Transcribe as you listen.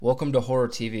Welcome to Horror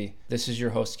TV. This is your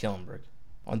host, Killenberg.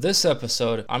 On this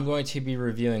episode, I'm going to be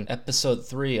reviewing episode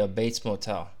 3 of Bates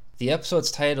Motel. The episode's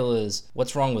title is,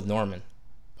 What's Wrong with Norman?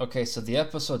 Okay, so the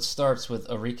episode starts with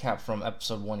a recap from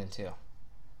episode 1 and 2.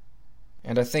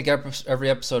 And I think every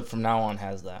episode from now on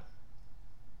has that.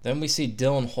 Then we see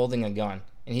Dylan holding a gun,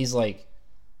 and he's like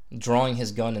drawing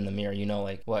his gun in the mirror,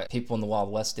 like what people in the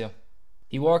Wild West do.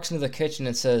 He walks into the kitchen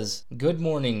and says, "Good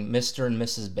morning, Mr. and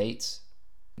Mrs. Bates."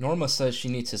 Norma says she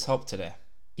needs his help today.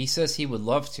 He says he would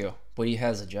love to, but he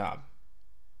has a job.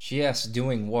 She asks,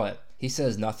 doing what? He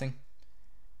says nothing.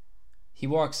 He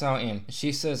walks out and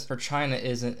she says her china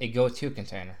isn't a go-to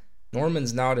container.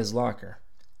 Norman's now at his locker.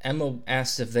 Emma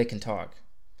asks if they can talk.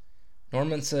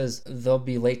 Norman says they'll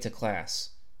be late to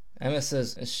class. Emma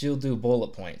says she'll do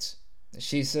bullet points.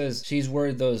 She says she's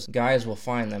worried those guys will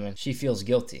find them and she feels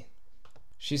guilty.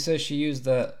 She says she used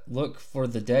the look for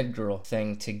the dead girl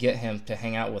thing to get him to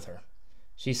hang out with her.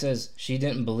 She says she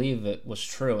didn't believe it was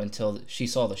true until she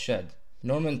saw the shed.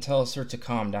 Norman tells her to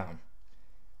calm down.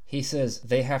 He says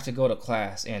they have to go to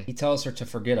class and he tells her to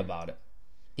forget about it.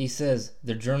 He says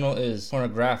the journal is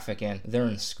pornographic and they're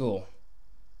in school.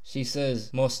 She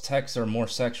says most texts are more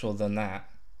sexual than that.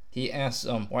 He asks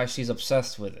why she's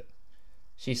obsessed with it.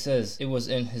 She says it was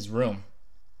in his room.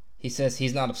 He says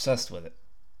he's not obsessed with it.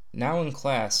 Now in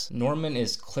class, Norman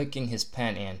is clicking his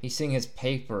pen and he's seeing his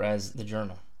paper as the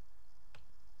journal.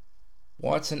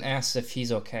 Watson asks if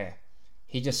he's okay.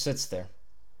 He just sits there.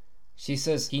 She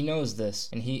says he knows this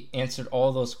and he answered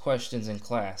all those questions in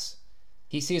class.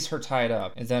 He sees her tied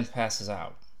up and then passes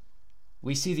out.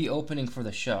 We see the opening for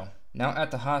the show. Now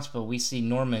at the hospital, we see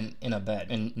Norman in a bed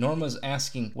and Norma's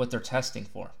asking what they're testing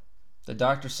for. The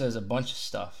doctor says a bunch of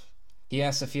stuff. He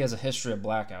asks if he has a history of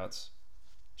blackouts.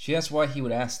 She asks why he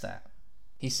would ask that.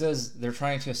 He says they're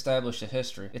trying to establish a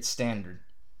history. It's standard.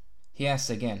 He asks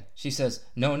again. She says,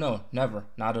 No, never,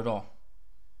 not at all.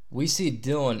 We see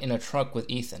Dylan in a truck with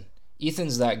Ethan.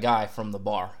 Ethan's that guy from the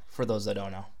bar, for those that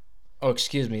don't know. Oh,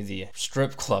 excuse me, the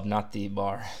strip club, not the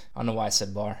bar. I don't know why I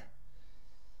said bar.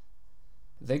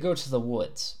 They go to the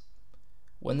woods.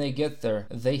 When they get there,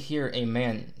 they hear a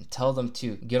man tell them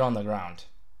to get on the ground.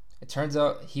 It turns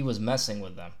out he was messing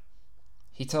with them.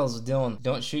 He tells Dylan,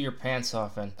 don't shoot your pants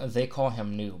off, and they call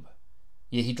him noob.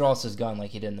 Yeah, he draws his gun like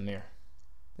he did in the mirror.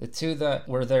 The two that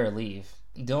were there leave.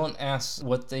 Dylan asks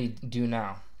what they do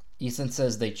now. Ethan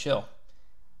says they chill.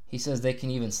 He says they can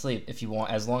even sleep if you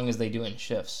want, as long as they do it in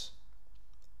shifts.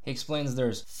 He explains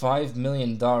there's $5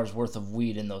 million worth of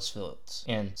weed in those fields,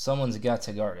 and someone's got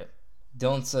to guard it.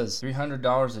 Dylan says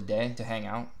 $300 a day to hang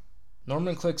out.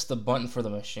 Norman clicks the button for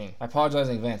the machine. I apologize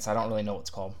in advance, I don't really know what it's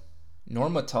called.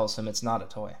 Norma tells him it's not a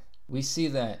toy. We see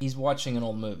that he's watching an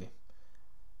old movie.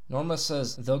 Norma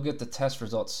says they'll get the test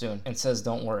results soon and says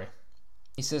don't worry.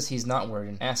 He says he's not worried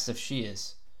and asks if she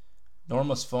is.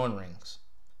 Norma's phone rings.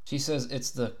 She says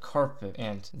it's the carpet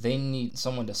and they need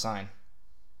someone to sign.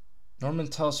 Norman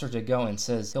tells her to go and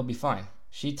says he'll be fine.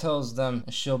 She tells them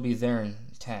she'll be there in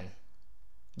 10.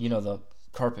 The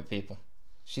carpet people.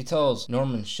 She tells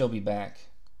Norman she'll be back.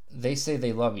 They say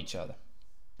they love each other.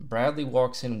 Bradley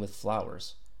walks in with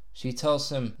flowers. She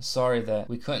tells him sorry that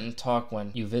we couldn't talk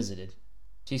when you visited.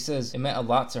 She says it meant a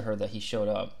lot to her that he showed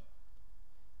up.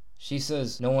 She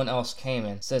says no one else came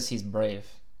and says he's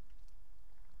brave.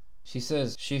 She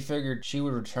says she figured she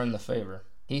would return the favor.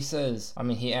 He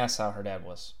asks how her dad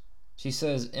was. She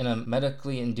says in a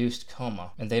medically induced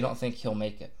coma and they don't think he'll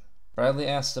make it. Bradley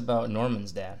asks about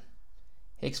Norman's dad.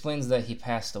 He explains that he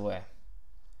passed away.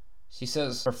 She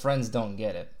says her friends don't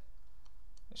get it.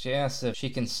 She asks if she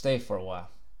can stay for a while.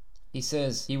 He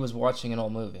says he was watching an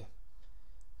old movie.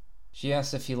 She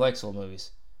asks if he likes old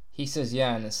movies. He says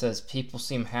yeah, and it says people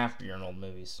seem happier in old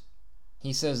movies.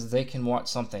 He says they can watch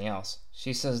something else.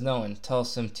 She says no and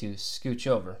tells him to scooch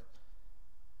over.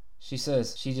 She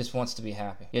says she just wants to be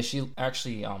happy. Yeah, she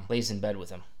actually lays in bed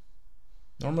with him.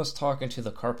 Norma's talking to the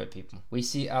carpet people. We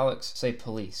see Alex say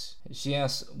police. She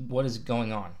asks what is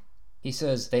going on. He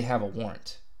says they have a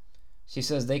warrant. She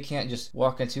says they can't just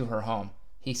walk into her home.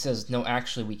 He says, no,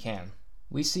 actually we can.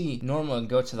 We see Norma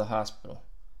go to the hospital.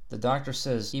 The doctor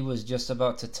says he was just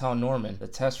about to tell Norman the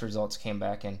test results came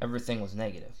back and everything was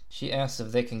negative. She asks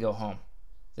if they can go home.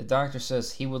 The doctor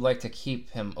says he would like to keep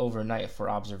him overnight for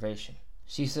observation.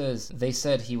 She says they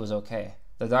said he was okay.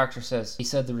 The doctor says he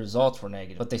said the results were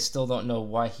negative, but they still don't know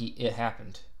why it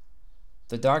happened.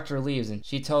 The doctor leaves and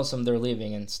she tells him they're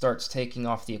leaving and starts taking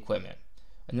off the equipment.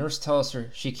 A nurse tells her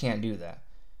she can't do that.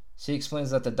 She explains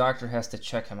that the doctor has to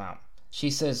check him out. She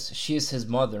says she is his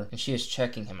mother and she is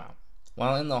checking him out.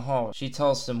 While in the hall, she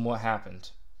tells him what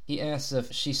happened. He asks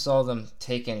if she saw them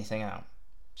take anything out.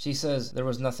 She says there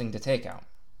was nothing to take out.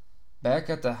 Back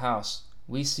at the house,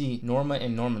 we see Norma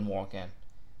and Norman walk in.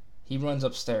 He runs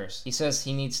upstairs. He says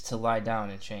he needs to lie down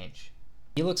and change.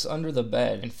 He looks under the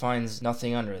bed and finds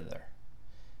nothing under there.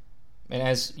 And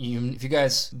if you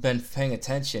guys been paying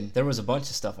attention, there was a bunch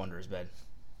of stuff under his bed.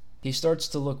 He starts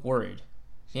to look worried.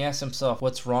 He asks himself,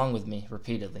 "What's wrong with me?"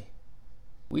 repeatedly.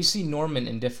 We see Norman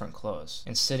in different clothes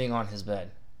and sitting on his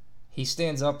bed. He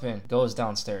stands up and goes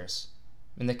downstairs.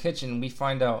 In the kitchen, we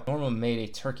find out Norma made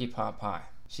a turkey pot pie.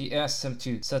 She asks him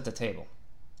to set the table.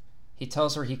 He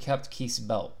tells her he kept Keith's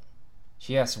belt.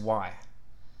 She asks why.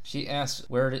 She asks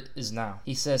where it is now.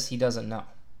 He says he doesn't know.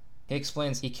 He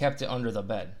explains he kept it under the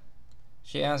bed.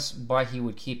 She asks why he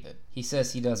would keep it. He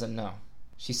says he doesn't know.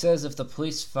 She says if the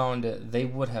police found it, they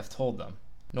would have told them.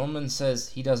 Norman says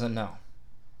he doesn't know.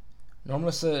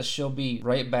 Norma says she'll be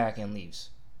right back and leaves.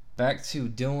 Back to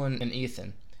Dylan and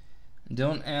Ethan.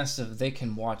 Dylan asks if they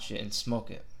can watch it and smoke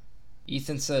it.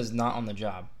 Ethan says not on the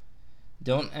job.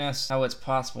 Dylan asks how it's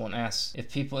possible and asks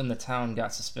if people in the town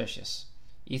got suspicious.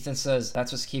 Ethan says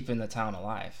that's what's keeping the town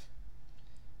alive.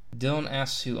 Dylan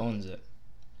asks who owns it.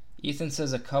 Ethan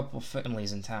says a couple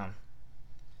families in town.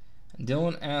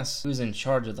 Dylan asks who's in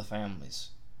charge of the families.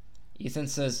 Ethan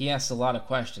says he asks a lot of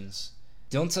questions.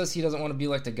 Dylan says he doesn't want to be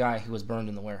like the guy who was burned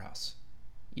in the warehouse.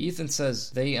 Ethan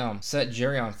says they set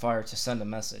Jerry on fire to send a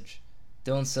message.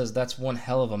 Dylan says that's one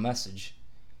hell of a message.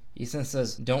 Ethan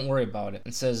says don't worry about it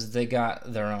and says they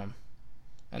got their own.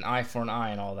 An eye for an eye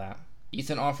and all that.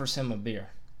 Ethan offers him a beer.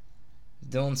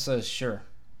 Dylan says sure.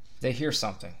 They hear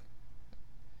something.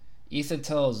 Ethan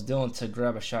tells Dylan to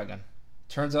grab a shotgun.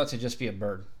 Turns out to just be a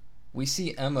bird. We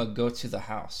see Emma go to the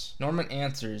house. Norman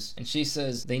answers and she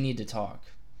says they need to talk.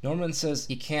 Norman says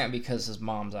he can't because his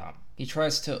mom's out. He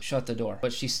tries to shut the door,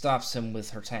 but she stops him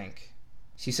with her tank.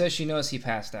 She says she knows he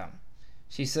passed out.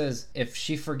 She says if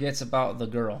she forgets about the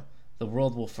girl, the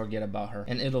world will forget about her,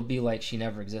 and it'll be like she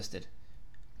never existed.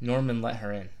 Norman let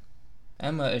her in.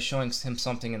 Emma is showing him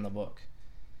something in the book.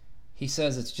 He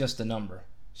says it's just a number.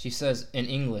 She says in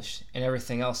English, and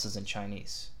everything else is in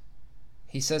Chinese.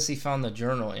 He says he found the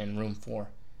journal in room 4.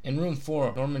 In room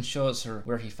 4, Norman shows her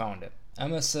where he found it.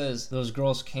 Emma says those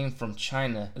girls came from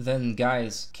China, then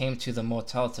guys came to the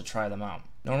motel to try them out.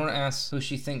 Norman asks who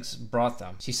she thinks brought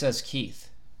them. She says Keith.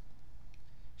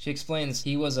 She explains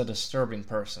he was a disturbing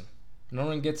person.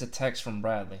 Norman gets a text from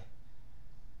Bradley.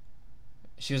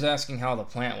 She was asking how the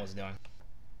plant was doing.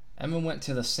 Emma went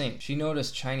to the sink. She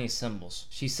noticed Chinese symbols.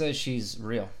 She says she's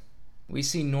real. We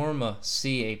see Norma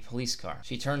see a police car.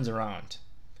 She turns around.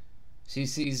 She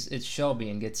sees it's Shelby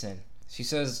and gets in. She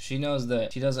says she knows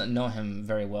that she doesn't know him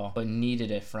very well, but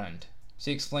needed a friend.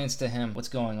 She explains to him what's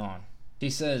going on. She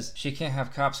says she can't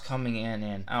have cops coming in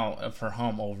and out of her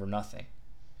home over nothing.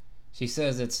 She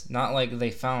says it's not like they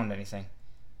found anything.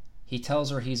 He tells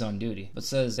her he's on duty, but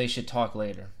says they should talk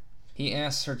later. He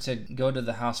asks her to go to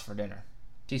the house for dinner.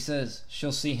 She says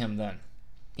she'll see him then.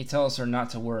 He tells her not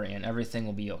to worry and everything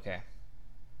will be okay.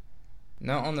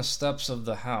 Now on the steps of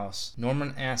the house,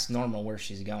 Norman asks Norma where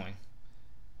she's going.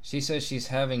 She says she's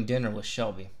having dinner with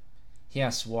Shelby. He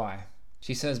asks why.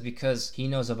 She says because he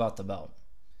knows about the belt.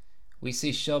 We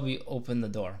see Shelby open the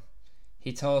door.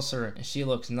 He tells her she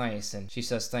looks nice and she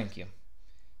says thank you.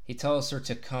 He tells her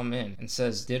to come in and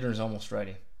says dinner's almost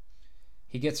ready.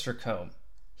 He gets her coat.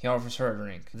 He offers her a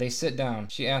drink. They sit down.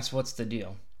 She asks what's the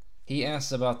deal. He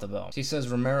asks about the belt. She says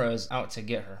Romero is out to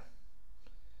get her.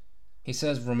 He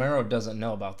says Romero doesn't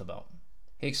know about the belt.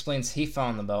 He explains he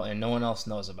found the belt and no one else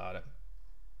knows about it.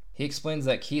 He explains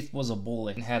that Keith was a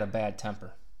bully and had a bad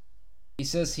temper. He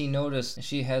says he noticed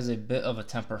she has a bit of a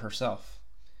temper herself.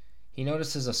 He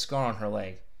notices a scar on her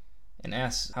leg and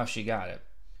asks how she got it.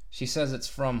 She says it's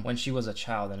from when she was a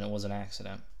child and it was an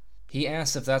accident. He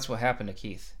asks if that's what happened to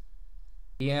Keith.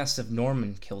 He asks if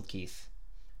Norman killed Keith.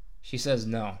 She says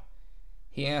no.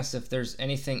 He asks if there's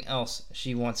anything else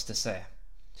she wants to say.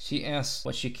 She asks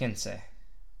what she can say.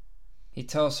 He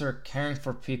tells her caring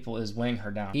for people is weighing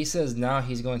her down. He says now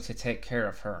he's going to take care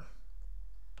of her.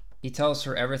 He tells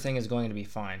her everything is going to be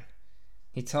fine.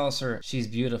 He tells her she's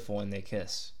beautiful and they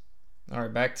kiss.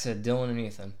 Alright, back to Dylan and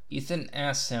Ethan. Ethan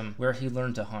asks him where he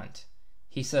learned to hunt.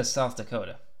 He says South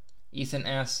Dakota. Ethan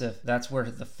asks if that's where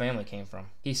the family came from.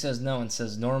 He says no and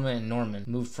says Norma and Norman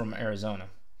moved from Arizona.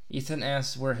 Ethan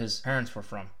asks where his parents were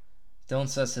from. Dylan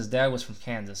says his dad was from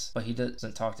Kansas, but he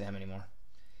doesn't talk to him anymore.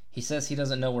 He says he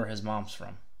doesn't know where his mom's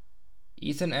from.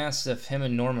 Ethan asks if him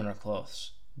and Norman are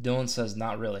close. Dylan says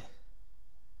not really.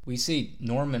 We see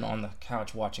Norman on the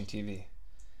couch watching TV.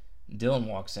 Dylan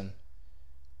walks in.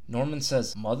 Norman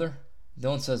says, "Mother?"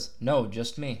 Dylan says, "No,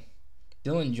 just me."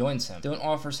 Dylan joins him. Dylan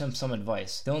offers him some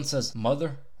advice. Dylan says,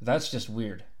 "Mother? That's just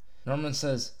weird." Norman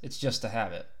says, "It's just a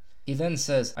habit." He then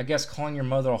says, "I guess calling your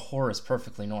mother a whore is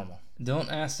perfectly normal."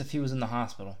 Dylan asks if he was in the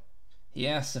hospital. He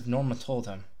asks if Norma told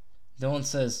him. Dylan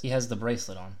says he has the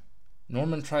bracelet on.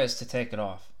 Norman tries to take it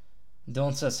off.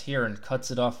 Dylan says here and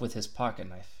cuts it off with his pocket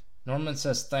knife. Norman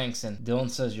says thanks and Dylan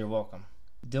says you're welcome.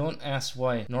 Dylan asks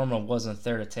why Norma wasn't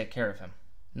there to take care of him.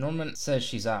 Norman says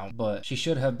she's out, but she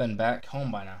should have been back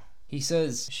home by now. He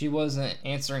says she wasn't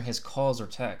answering his calls or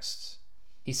texts.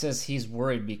 He says he's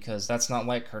worried because that's not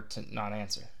like her to not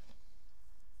answer.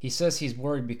 He says he's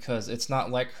worried because it's not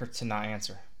like her to not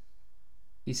answer.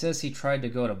 He says he tried to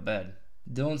go to bed.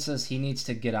 Dylan says he needs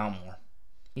to get out more.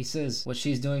 He says what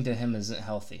she's doing to him isn't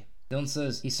healthy. Dylan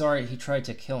says he's sorry he tried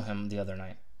to kill him the other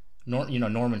night.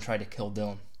 Norman tried to kill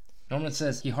Dylan. Norman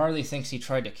says he hardly thinks he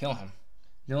tried to kill him.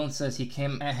 Dylan says he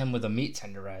came at him with a meat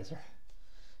tenderizer.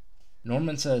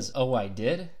 Norman says, "Oh, I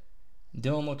did?"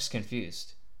 Dylan looks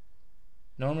confused.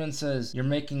 Norman says, "You're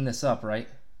making this up, right?"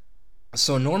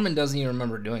 So Norman doesn't even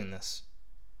remember doing this.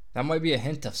 That might be a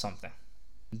hint of something.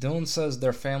 Dylan says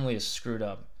their family is screwed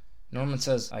up. Norman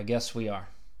says, "I guess we are."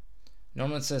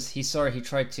 Norman says he's sorry he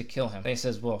tried to kill him. He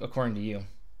says, "Well, according to you."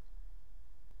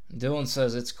 Dylan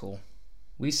says it's cool.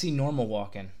 We see Norma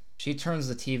walk in. She turns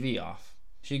the TV off.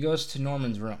 She goes to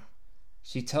Norman's room.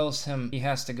 She tells him he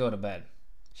has to go to bed.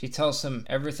 She tells him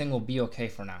everything will be okay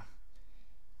for now.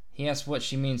 He asks what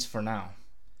she means for now.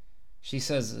 She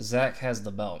says Zach has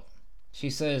the belt. She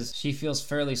says she feels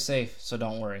fairly safe, so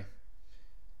don't worry.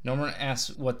 Norman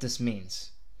asks what this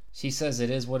means. She says it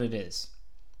is what it is.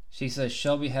 She says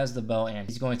Shelby has the belt and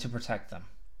he's going to protect them.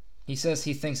 He says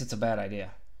he thinks it's a bad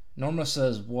idea. Norma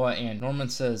says what, and Norman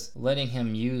says letting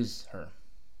him use her.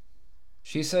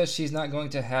 She says she's not going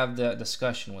to have that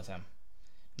discussion with him.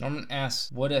 Norman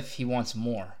asks what if he wants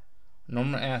more.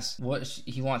 Norman asks what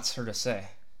he wants her to say.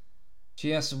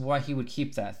 She asks why he would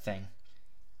keep that thing.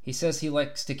 He says he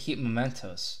likes to keep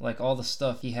mementos, like all the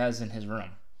stuff he has in his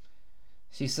room.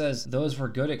 She says those were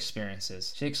good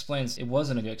experiences. She explains it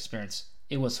wasn't a good experience.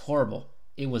 It was horrible.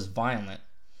 It was violent.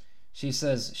 She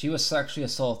says she was sexually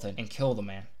assaulted and killed a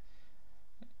man.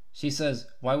 She says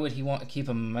why would he want to keep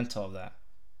a memento of that?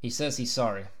 He says he's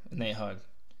sorry, and they hug.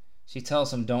 She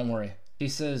tells him don't worry. She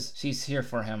says she's here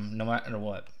for him no matter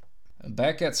what.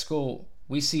 Back at school,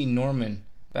 we see Norman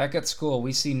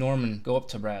go up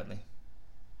to Bradley.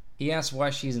 He asks why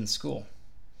she's in school.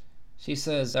 She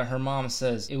says that her mom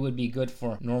says it would be good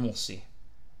for normalcy.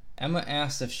 Emma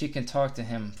asks if she can talk to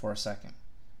him for a second.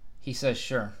 He says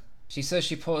sure. She says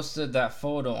she posted that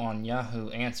photo on Yahoo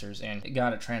Answers and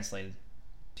got it translated.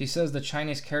 She says the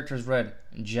Chinese characters read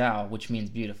Jiao, which means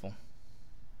beautiful.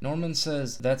 Norman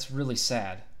says that's really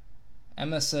sad.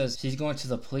 Emma says she's going to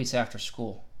the police after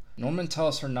school. Norman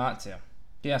tells her not to.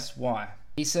 She asks why.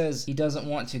 He says he doesn't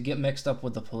want to get mixed up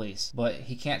with the police, but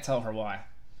he can't tell her why.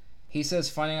 He says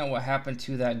finding out what happened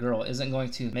to that girl isn't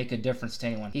going to make a difference to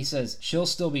anyone. He says she'll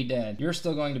still be dead, you're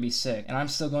still going to be sick, and I'm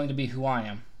still going to be who I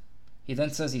am. He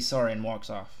then says he's sorry and walks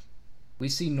off. We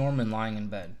see Norman lying in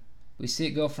bed. We see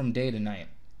it go from day to night.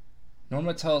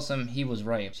 Norma tells him he was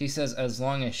right. She says as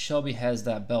long as Shelby has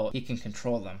that belt, he can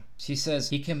control them. She says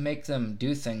he can make them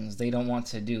do things they don't want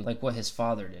to do, like what his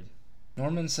father did.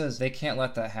 Norman says they can't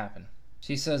let that happen.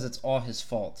 She says it's all his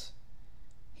fault.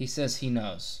 He says he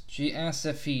knows. She asks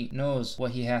if he knows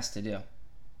what he has to do.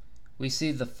 We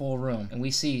see the full room, and we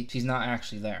see she's not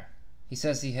actually there. He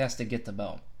says he has to get the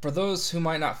belt. For those who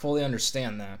might not fully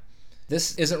understand that,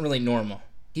 this isn't really normal.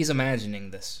 He's imagining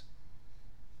this.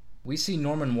 We see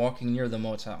Norman walking near the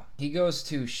motel. He goes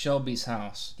to Shelby's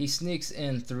house. He sneaks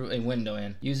in through a window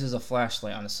and uses a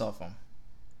flashlight on his cell phone.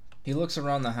 He looks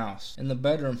around the house. In the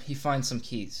bedroom, he finds some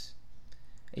keys.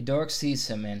 A dog sees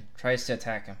him and tries to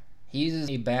attack him. He uses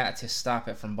a bat to stop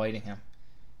it from biting him.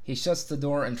 He shuts the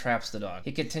door and traps the dog.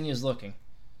 He continues looking.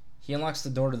 He unlocks the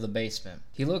door to the basement.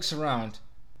 He looks around.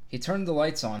 He turned the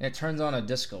lights on and it turns on a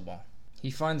disco ball.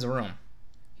 He finds a room.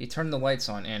 He turned the lights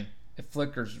on and it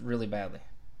flickers really badly.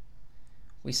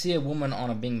 We see a woman on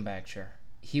a beanbag chair.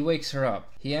 He wakes her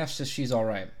up. He asks if she's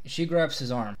alright. She grabs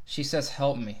his arm. She says,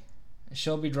 "Help me."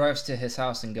 Shelby drives to his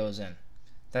house and goes in.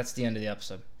 That's the end of the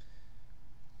episode.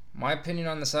 My opinion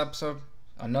on this episode,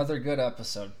 another good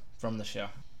episode from the show.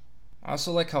 I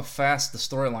also like how fast the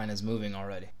storyline is moving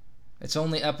already. It's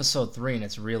only episode 3 and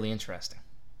it's really interesting.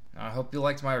 Now, I hope you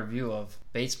liked my review of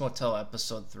Bates Motel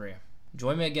episode 3.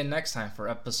 Join me again next time for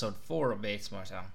episode 4 of Bates Motel.